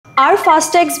Are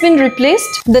FASTags been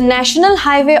replaced? The National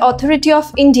Highway Authority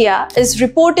of India is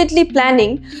reportedly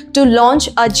planning to launch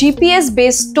a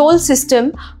GPS-based toll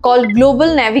system called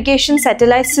Global Navigation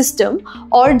Satellite System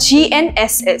or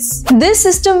GNSS. This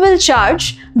system will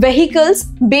charge vehicles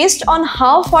based on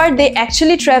how far they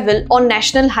actually travel on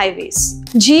national highways.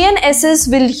 GNSS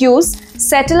will use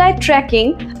satellite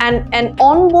tracking and an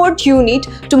onboard unit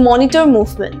to monitor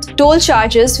movement. Toll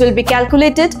charges will be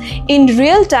calculated in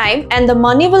real time and the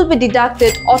money will be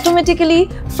deducted automatically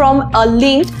from a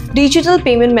linked digital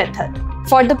payment method.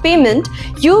 For the payment,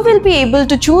 you will be able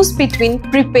to choose between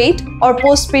prepaid or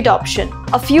postpaid option.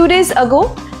 A few days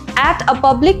ago, at a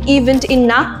public event in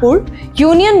Nagpur,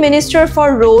 Union Minister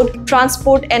for Road,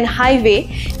 Transport and Highway,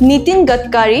 Nitin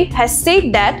Gadkari has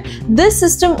said that this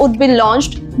system would be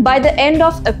launched by the end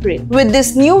of April. With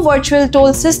this new virtual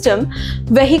toll system,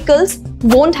 vehicles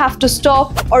won't have to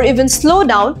stop or even slow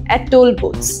down at toll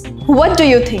booths. What do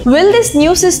you think? Will this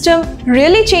new system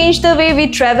really change the way we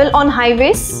travel on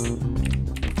highways?